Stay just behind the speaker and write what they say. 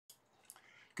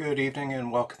Good evening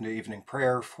and welcome to evening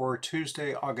prayer for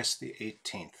Tuesday, August the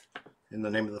 18th. In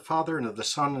the name of the Father, and of the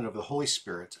Son, and of the Holy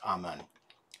Spirit. Amen.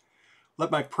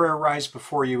 Let my prayer rise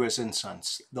before you as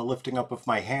incense, the lifting up of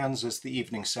my hands as the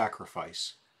evening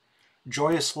sacrifice.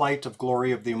 Joyous light of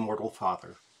glory of the immortal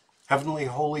Father, heavenly,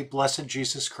 holy, blessed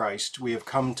Jesus Christ, we have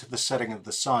come to the setting of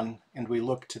the sun, and we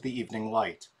look to the evening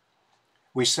light.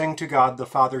 We sing to God, the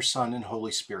Father, Son, and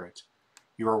Holy Spirit.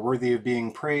 You are worthy of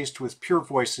being praised with pure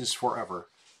voices forever.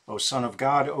 O Son of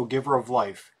God, O Giver of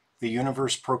life, the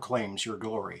universe proclaims your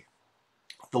glory.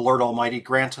 The Lord Almighty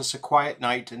grant us a quiet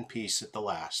night and peace at the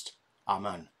last.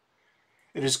 Amen.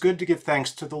 It is good to give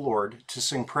thanks to the Lord, to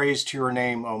sing praise to your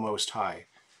name, O Most High,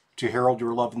 to herald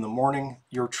your love in the morning,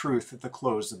 your truth at the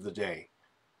close of the day.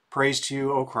 Praise to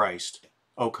you, O Christ.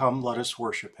 O come, let us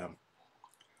worship him.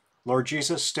 Lord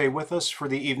Jesus, stay with us, for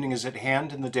the evening is at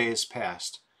hand and the day is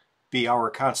past. Be our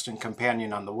constant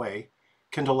companion on the way.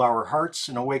 Kindle our hearts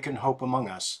and awaken hope among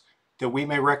us, that we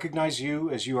may recognize you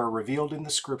as you are revealed in the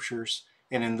Scriptures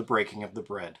and in the breaking of the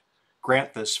bread.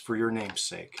 Grant this for your name's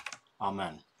sake.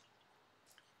 Amen.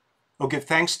 O give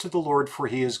thanks to the Lord, for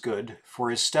he is good, for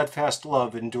his steadfast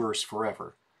love endures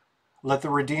forever. Let the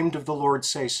redeemed of the Lord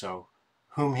say so,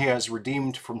 whom he has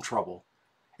redeemed from trouble,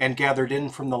 and gathered in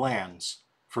from the lands,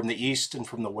 from the east and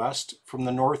from the west, from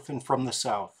the north and from the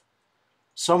south.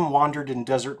 Some wandered in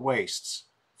desert wastes,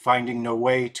 finding no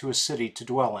way to a city to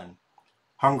dwell in.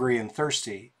 Hungry and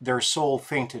thirsty, their soul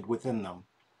fainted within them.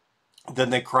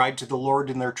 Then they cried to the Lord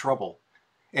in their trouble,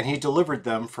 and he delivered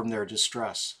them from their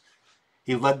distress.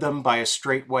 He led them by a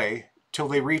straight way, till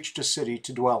they reached a city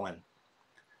to dwell in.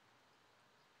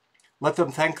 Let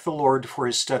them thank the Lord for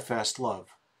his steadfast love,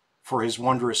 for his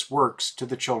wondrous works to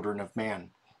the children of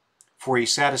man. For he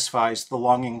satisfies the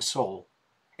longing soul,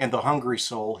 and the hungry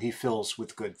soul he fills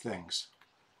with good things.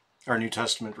 Our New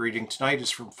Testament reading tonight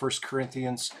is from 1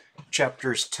 Corinthians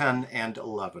chapters 10 and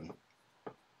 11.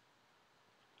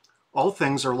 All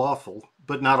things are lawful,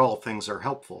 but not all things are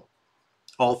helpful.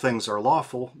 All things are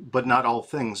lawful, but not all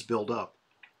things build up.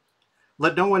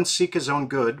 Let no one seek his own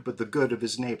good, but the good of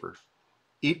his neighbor.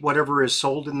 Eat whatever is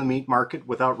sold in the meat market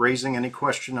without raising any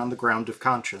question on the ground of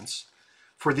conscience,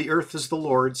 for the earth is the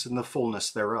Lord's and the fullness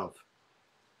thereof.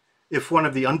 If one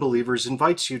of the unbelievers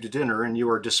invites you to dinner and you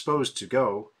are disposed to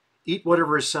go, eat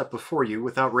whatever is set before you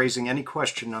without raising any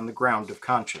question on the ground of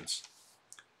conscience.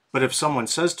 But if someone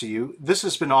says to you, "This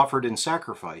has been offered in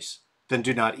sacrifice," then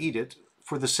do not eat it,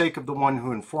 for the sake of the one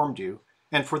who informed you,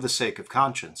 and for the sake of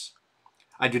conscience.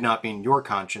 I do not mean your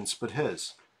conscience, but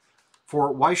his.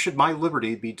 For why should my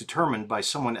liberty be determined by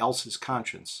someone else's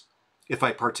conscience? If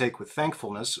I partake with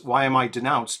thankfulness, why am I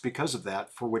denounced because of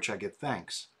that for which I give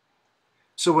thanks?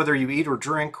 So whether you eat or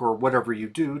drink, or whatever you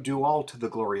do, do all to the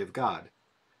glory of God.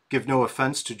 Give no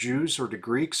offense to Jews or to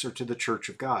Greeks or to the church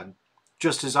of God,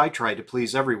 just as I try to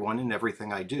please everyone in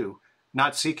everything I do,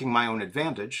 not seeking my own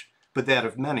advantage, but that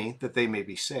of many, that they may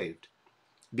be saved.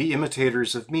 Be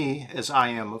imitators of me as I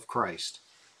am of Christ.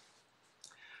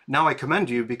 Now I commend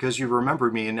you because you remember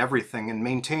me in everything and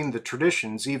maintain the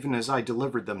traditions even as I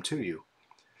delivered them to you.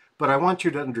 But I want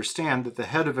you to understand that the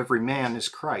head of every man is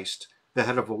Christ, the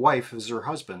head of a wife is her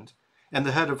husband, and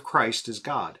the head of Christ is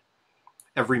God.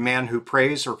 Every man who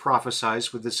prays or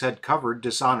prophesies with his head covered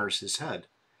dishonors his head.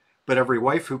 But every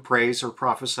wife who prays or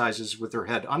prophesies with her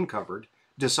head uncovered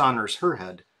dishonors her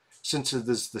head, since it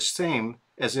is the same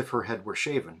as if her head were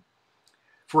shaven.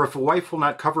 For if a wife will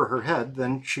not cover her head,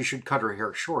 then she should cut her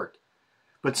hair short.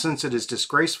 But since it is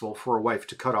disgraceful for a wife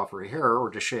to cut off her hair or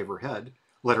to shave her head,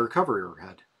 let her cover her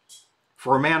head.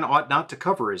 For a man ought not to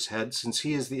cover his head, since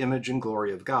he is the image and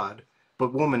glory of God,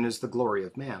 but woman is the glory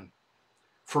of man.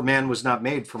 For man was not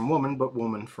made from woman, but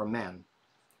woman from man.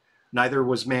 Neither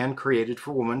was man created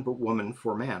for woman, but woman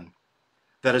for man.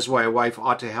 That is why a wife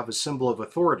ought to have a symbol of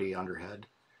authority on her head,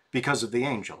 because of the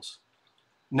angels.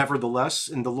 Nevertheless,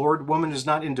 in the Lord, woman is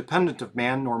not independent of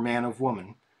man, nor man of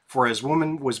woman. For as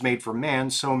woman was made from man,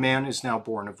 so man is now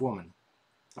born of woman.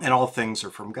 And all things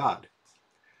are from God.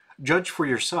 Judge for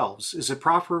yourselves. Is it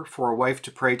proper for a wife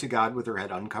to pray to God with her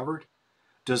head uncovered?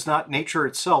 Does not nature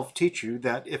itself teach you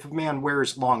that if a man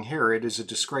wears long hair, it is a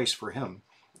disgrace for him?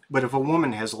 But if a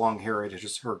woman has long hair, it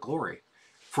is her glory,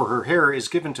 for her hair is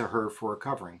given to her for a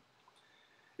covering.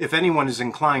 If anyone is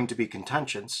inclined to be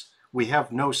contentious, we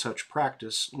have no such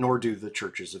practice, nor do the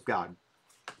churches of God.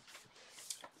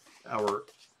 Our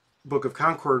Book of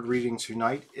Concord reading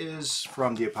tonight is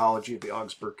from the Apology of the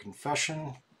Augsburg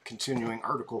Confession, continuing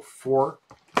Article 4.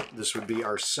 This would be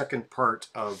our second part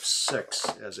of 6,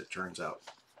 as it turns out.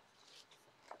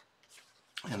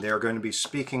 And they are going to be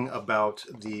speaking about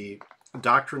the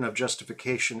doctrine of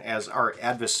justification as our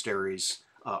adversaries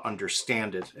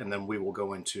understand it, and then we will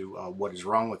go into what is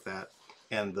wrong with that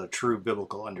and the true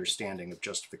biblical understanding of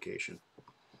justification.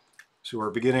 So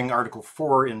we're beginning Article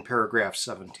 4 in paragraph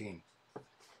 17.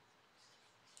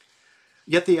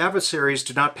 Yet the adversaries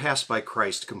do not pass by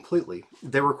Christ completely.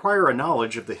 They require a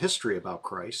knowledge of the history about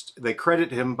Christ. They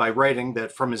credit him by writing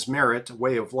that from his merit a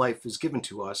way of life is given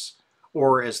to us,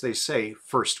 or as they say,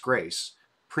 first grace,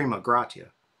 prima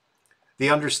gratia. They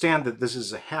understand that this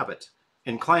is a habit,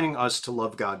 inclining us to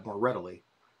love God more readily.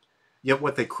 Yet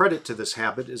what they credit to this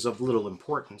habit is of little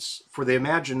importance, for they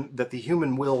imagine that the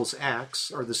human will's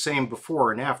acts are the same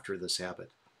before and after this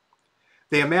habit.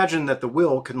 They imagine that the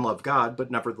will can love God,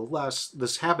 but nevertheless,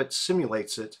 this habit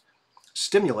stimulates it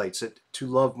to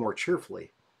love more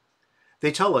cheerfully.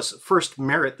 They tell us, first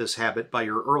merit this habit by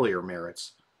your earlier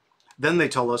merits. Then they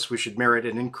tell us we should merit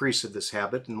an increase of this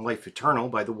habit in life eternal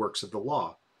by the works of the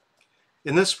law.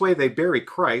 In this way they bury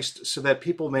Christ so that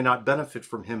people may not benefit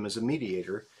from him as a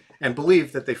mediator, and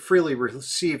believe that they freely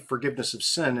receive forgiveness of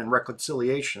sin and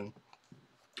reconciliation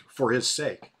for his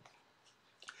sake.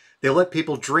 They let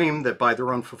people dream that by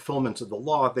their own fulfillment of the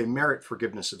law they merit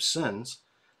forgiveness of sins,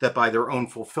 that by their own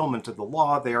fulfillment of the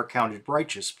law they are counted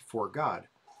righteous before God.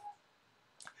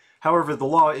 However, the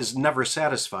law is never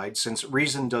satisfied, since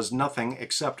reason does nothing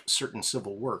except certain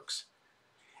civil works.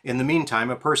 In the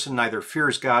meantime, a person neither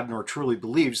fears God nor truly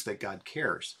believes that God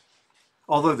cares.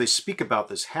 Although they speak about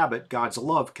this habit, God's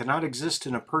love cannot exist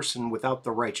in a person without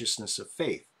the righteousness of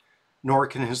faith, nor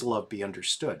can his love be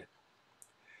understood.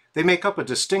 They make up a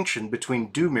distinction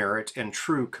between due merit and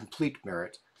true complete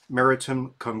merit,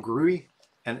 meritum congrui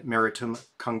and meritum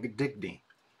condigni.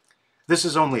 This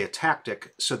is only a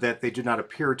tactic so that they do not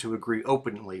appear to agree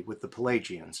openly with the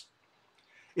Pelagians.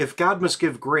 If God must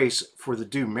give grace for the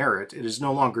due merit, it is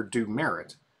no longer due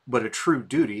merit, but a true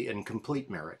duty and complete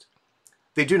merit.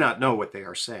 They do not know what they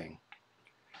are saying.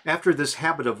 After this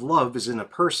habit of love is in a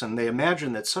person, they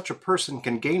imagine that such a person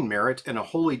can gain merit in a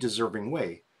wholly deserving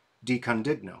way, de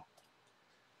condigno.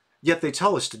 Yet they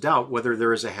tell us to doubt whether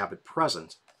there is a habit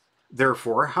present.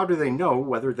 Therefore, how do they know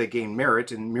whether they gain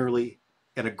merit in merely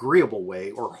an agreeable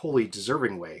way or wholly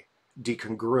deserving way, de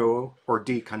congruo or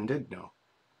de condigno?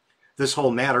 This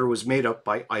whole matter was made up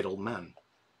by idle men.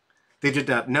 They did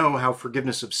not know how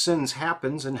forgiveness of sins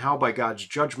happens and how by God's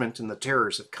judgment and the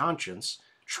terrors of conscience,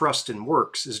 trust in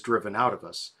works is driven out of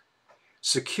us.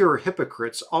 Secure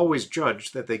hypocrites always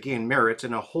judge that they gain merit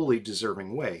in a wholly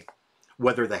deserving way,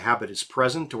 whether the habit is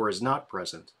present or is not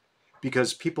present,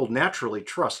 because people naturally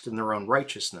trust in their own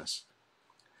righteousness.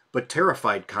 But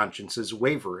terrified consciences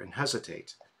waver and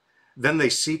hesitate. Then they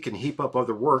seek and heap up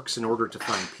other works in order to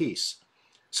find peace.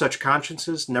 Such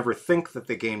consciences never think that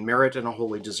they gain merit in a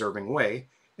wholly deserving way,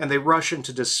 and they rush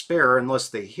into despair unless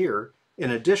they hear,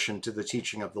 in addition to the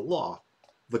teaching of the law,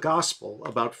 the gospel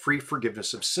about free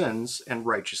forgiveness of sins and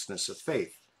righteousness of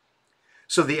faith.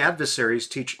 So the adversaries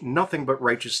teach nothing but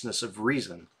righteousness of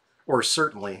reason, or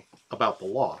certainly about the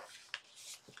law.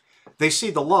 They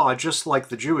see the law just like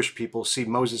the Jewish people see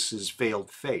Moses'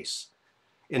 veiled face.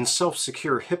 In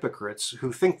self-secure hypocrites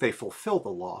who think they fulfill the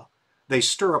law, they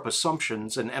stir up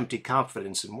assumptions and empty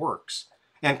confidence in works,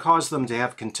 and cause them to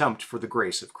have contempt for the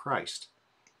grace of Christ.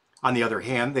 On the other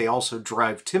hand, they also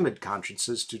drive timid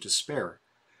consciences to despair.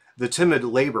 The timid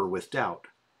labor with doubt.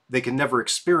 They can never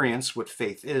experience what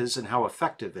faith is and how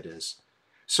effective it is.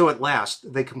 So at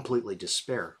last, they completely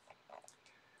despair.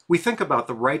 We think about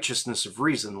the righteousness of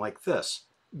reason like this.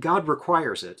 God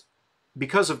requires it.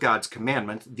 Because of God's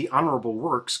commandment, the honorable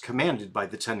works commanded by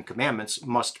the Ten Commandments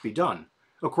must be done,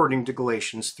 according to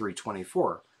Galatians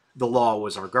 3:24. The law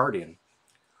was our guardian.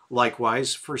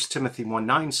 Likewise, 1 Timothy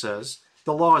 1:9 says,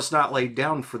 the law is not laid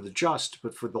down for the just,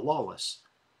 but for the lawless.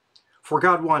 For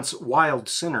God wants wild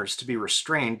sinners to be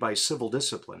restrained by civil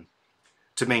discipline.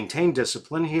 To maintain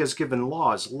discipline, he has given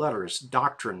laws, letters,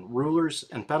 doctrine, rulers,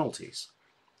 and penalties.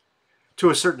 To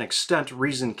a certain extent,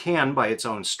 reason can, by its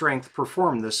own strength,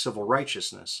 perform this civil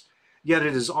righteousness, yet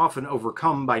it is often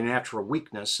overcome by natural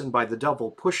weakness and by the devil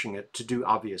pushing it to do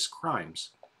obvious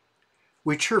crimes.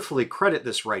 We cheerfully credit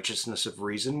this righteousness of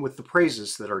reason with the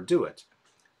praises that are due it.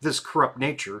 This corrupt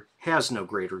nature has no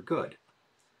greater good.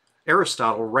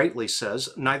 Aristotle rightly says,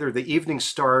 neither the evening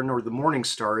star nor the morning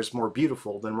star is more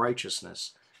beautiful than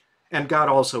righteousness, and God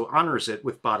also honors it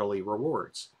with bodily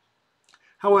rewards.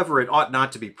 However, it ought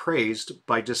not to be praised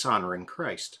by dishonoring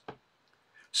Christ.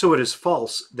 So it is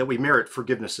false that we merit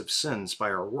forgiveness of sins by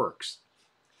our works.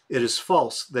 It is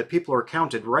false that people are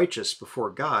counted righteous before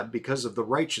God because of the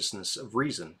righteousness of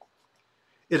reason.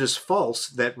 It is false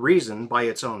that reason, by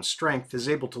its own strength, is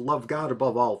able to love God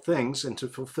above all things and to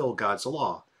fulfill God's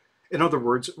law, In other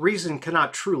words, reason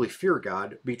cannot truly fear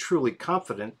God, be truly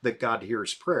confident that God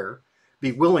hears prayer,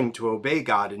 be willing to obey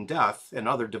God in death and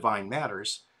other divine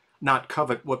matters, not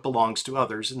covet what belongs to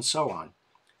others, and so on.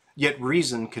 Yet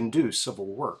reason can do civil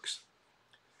works.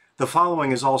 The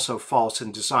following is also false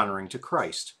and dishonoring to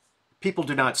Christ. People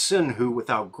do not sin who,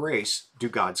 without grace, do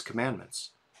God's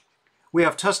commandments. We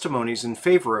have testimonies in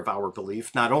favor of our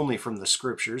belief not only from the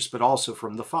Scriptures, but also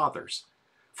from the Fathers.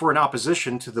 For in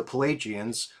opposition to the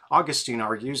Pelagians, Augustine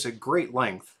argues at great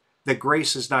length that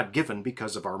grace is not given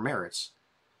because of our merits.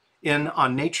 In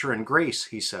On Nature and Grace,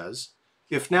 he says,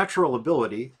 if natural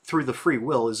ability, through the free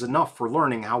will, is enough for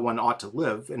learning how one ought to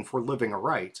live and for living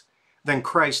aright, then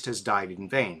Christ has died in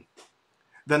vain.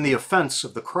 Then the offense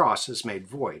of the cross is made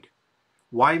void.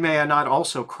 Why may I not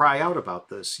also cry out about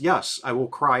this? Yes, I will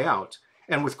cry out,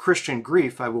 and with Christian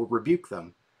grief I will rebuke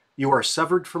them. You are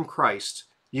severed from Christ,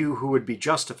 you who would be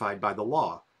justified by the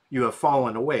law. You have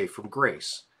fallen away from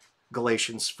grace.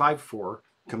 Galatians 5:4,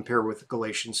 compare with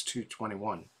Galatians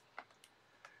 2:21.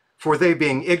 For they,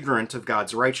 being ignorant of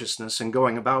God's righteousness and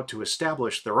going about to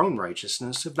establish their own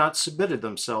righteousness, have not submitted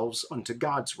themselves unto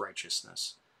God's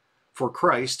righteousness. For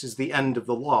Christ is the end of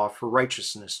the law for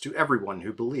righteousness to everyone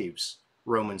who believes.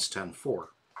 Romans 10:4.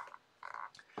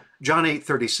 John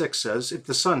 8:36 says, if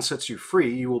the Son sets you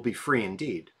free, you will be free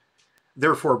indeed.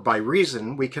 Therefore, by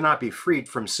reason, we cannot be freed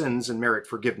from sins and merit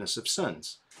forgiveness of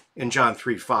sins. In John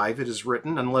 3:5, it is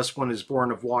written, unless one is born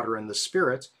of water and the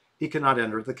Spirit, he cannot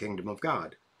enter the kingdom of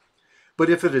God. But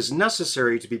if it is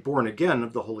necessary to be born again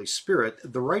of the Holy Spirit,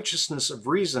 the righteousness of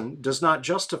reason does not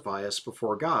justify us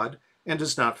before God and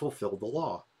does not fulfill the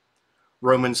law.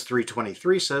 Romans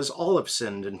 3:23 says, all have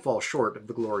sinned and fall short of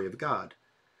the glory of God.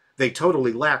 They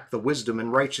totally lack the wisdom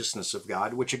and righteousness of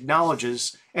God, which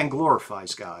acknowledges and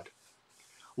glorifies God.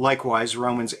 Likewise,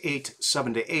 Romans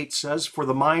 8:7-8 says, for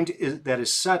the mind that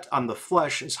is set on the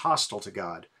flesh is hostile to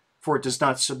God, for it does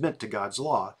not submit to God's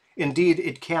law. Indeed,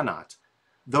 it cannot.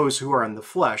 Those who are in the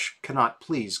flesh cannot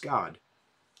please God.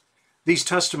 These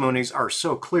testimonies are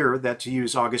so clear that, to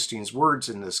use Augustine's words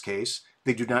in this case,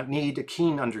 they do not need a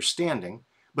keen understanding,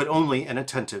 but only an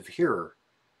attentive hearer.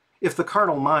 If the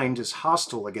carnal mind is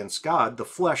hostile against God, the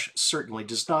flesh certainly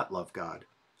does not love God.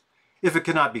 If it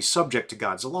cannot be subject to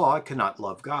God's law, it cannot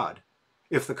love God.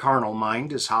 If the carnal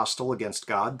mind is hostile against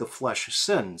God, the flesh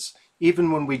sins,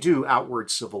 even when we do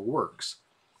outward civil works.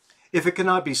 If it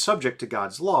cannot be subject to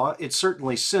God's law, it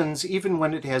certainly sins even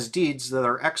when it has deeds that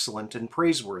are excellent and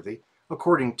praiseworthy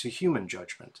according to human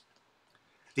judgment.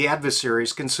 The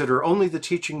adversaries consider only the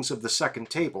teachings of the second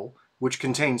table, which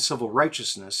contain civil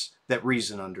righteousness that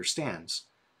reason understands.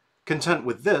 Content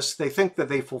with this, they think that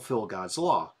they fulfill God's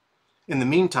law. In the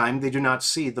meantime, they do not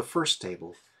see the first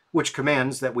table, which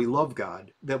commands that we love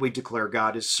God, that we declare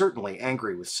God is certainly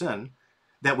angry with sin,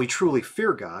 that we truly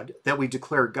fear God, that we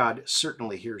declare God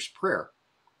certainly hears prayer.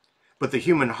 But the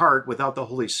human heart without the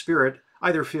Holy Spirit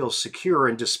either feels secure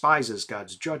and despises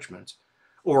God's judgment,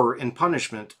 or in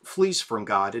punishment flees from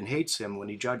God and hates him when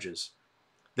he judges.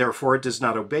 Therefore it does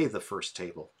not obey the first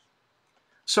table.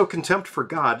 So contempt for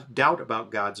God, doubt about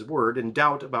God's word, and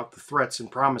doubt about the threats and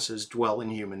promises dwell in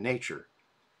human nature.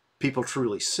 People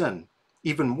truly sin,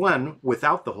 even when,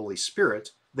 without the Holy Spirit,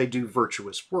 they do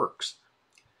virtuous works.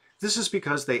 This is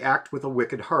because they act with a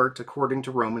wicked heart, according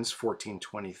to Romans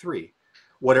 14:23.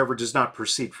 Whatever does not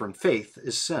proceed from faith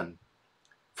is sin.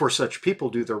 For such people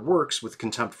do their works with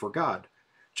contempt for God,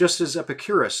 just as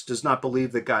Epicurus does not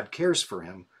believe that God cares for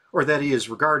him, or that he is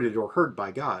regarded or heard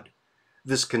by God.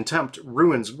 This contempt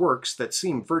ruins works that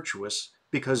seem virtuous,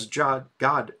 because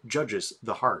God judges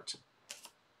the heart.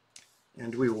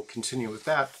 And we will continue with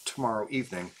that tomorrow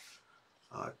evening.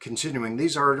 Continuing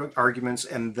these arguments,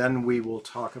 and then we will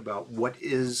talk about what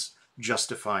is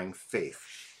justifying faith.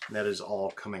 That is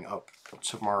all coming up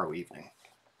tomorrow evening.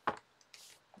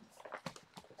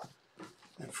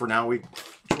 And for now, we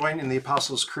join in the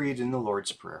Apostles' Creed in the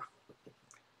Lord's Prayer.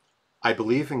 I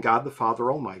believe in God the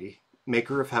Father Almighty,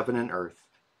 maker of heaven and earth,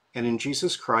 and in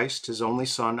Jesus Christ, his only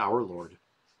Son, our Lord,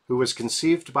 who was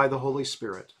conceived by the Holy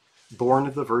Spirit, born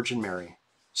of the Virgin Mary,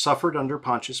 suffered under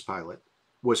Pontius Pilate,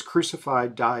 was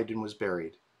crucified, died, and was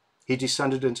buried. He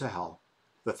descended into hell.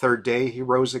 The third day he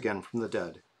rose again from the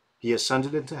dead. He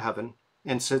ascended into heaven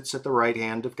and sits at the right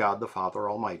hand of God the Father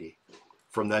Almighty.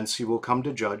 From thence he will come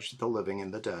to judge the living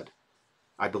and the dead.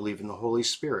 I believe in the Holy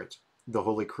Spirit, the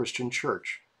holy Christian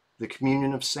Church, the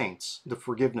communion of saints, the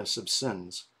forgiveness of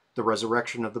sins, the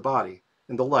resurrection of the body,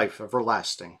 and the life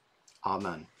everlasting.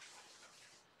 Amen.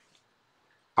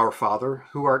 Our Father,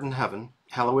 who art in heaven,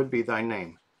 hallowed be thy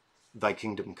name. Thy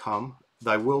kingdom come,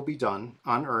 thy will be done,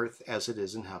 on earth as it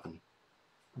is in heaven.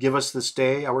 Give us this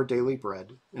day our daily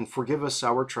bread, and forgive us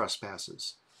our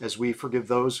trespasses, as we forgive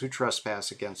those who trespass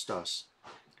against us.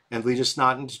 And lead us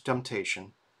not into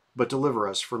temptation, but deliver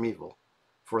us from evil.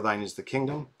 For thine is the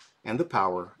kingdom, and the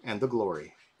power, and the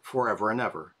glory, forever and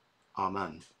ever.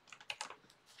 Amen.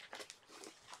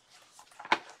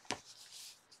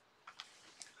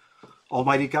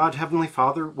 Almighty God, Heavenly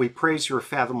Father, we praise your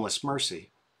fathomless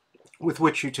mercy, with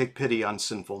which you take pity on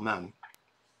sinful men.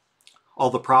 All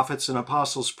the prophets and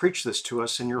apostles preach this to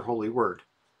us in your holy word.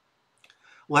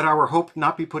 Let our hope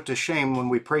not be put to shame when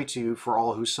we pray to you for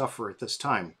all who suffer at this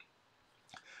time.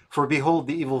 For behold,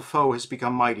 the evil foe has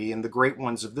become mighty, and the great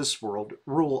ones of this world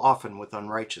rule often with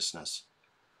unrighteousness.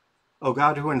 O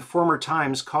God, who in former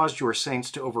times caused your saints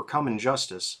to overcome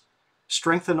injustice,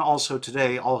 strengthen also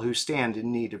today all who stand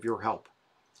in need of your help.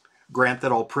 Grant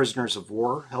that all prisoners of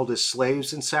war, held as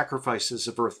slaves and sacrifices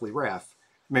of earthly wrath,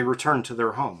 may return to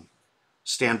their home.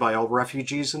 Stand by all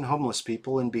refugees and homeless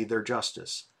people and be their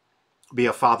justice. Be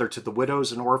a father to the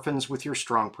widows and orphans with your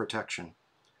strong protection.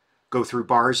 Go through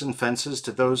bars and fences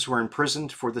to those who are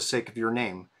imprisoned for the sake of your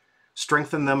name.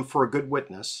 Strengthen them for a good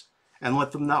witness, and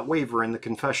let them not waver in the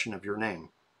confession of your name.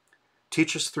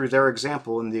 Teach us through their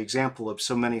example and the example of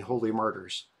so many holy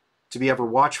martyrs, to be ever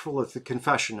watchful of the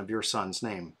confession of your Son's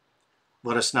name.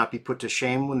 Let us not be put to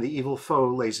shame when the evil foe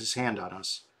lays his hand on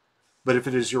us. But if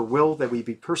it is your will that we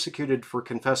be persecuted for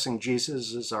confessing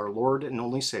Jesus as our Lord and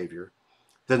only Savior,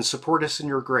 then support us in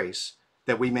your grace,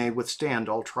 that we may withstand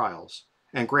all trials,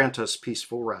 and grant us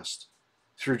peaceful rest.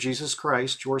 Through Jesus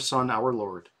Christ, your Son, our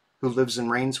Lord, who lives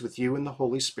and reigns with you in the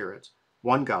Holy Spirit,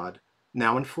 one God,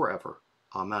 now and forever.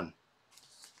 Amen.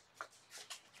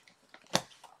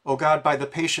 O God, by the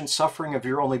patient suffering of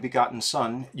your only begotten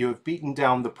Son, you have beaten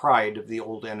down the pride of the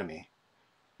old enemy.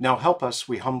 Now help us,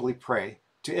 we humbly pray,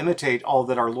 to imitate all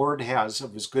that our Lord has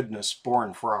of his goodness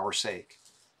borne for our sake,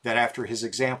 that after his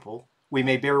example we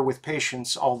may bear with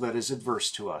patience all that is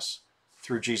adverse to us.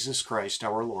 Through Jesus Christ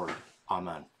our Lord.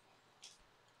 Amen.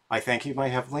 I thank you, my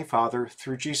heavenly Father,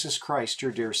 through Jesus Christ,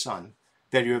 your dear Son,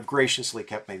 that you have graciously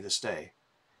kept me this day.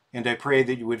 And I pray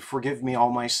that you would forgive me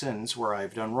all my sins where I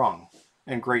have done wrong,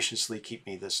 and graciously keep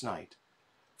me this night.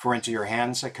 For into your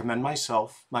hands I commend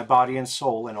myself, my body and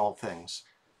soul, in all things.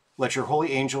 Let your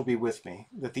holy angel be with me,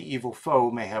 that the evil foe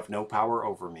may have no power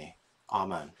over me.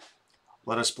 Amen.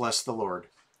 Let us bless the Lord.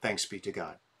 Thanks be to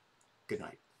God. Good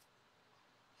night.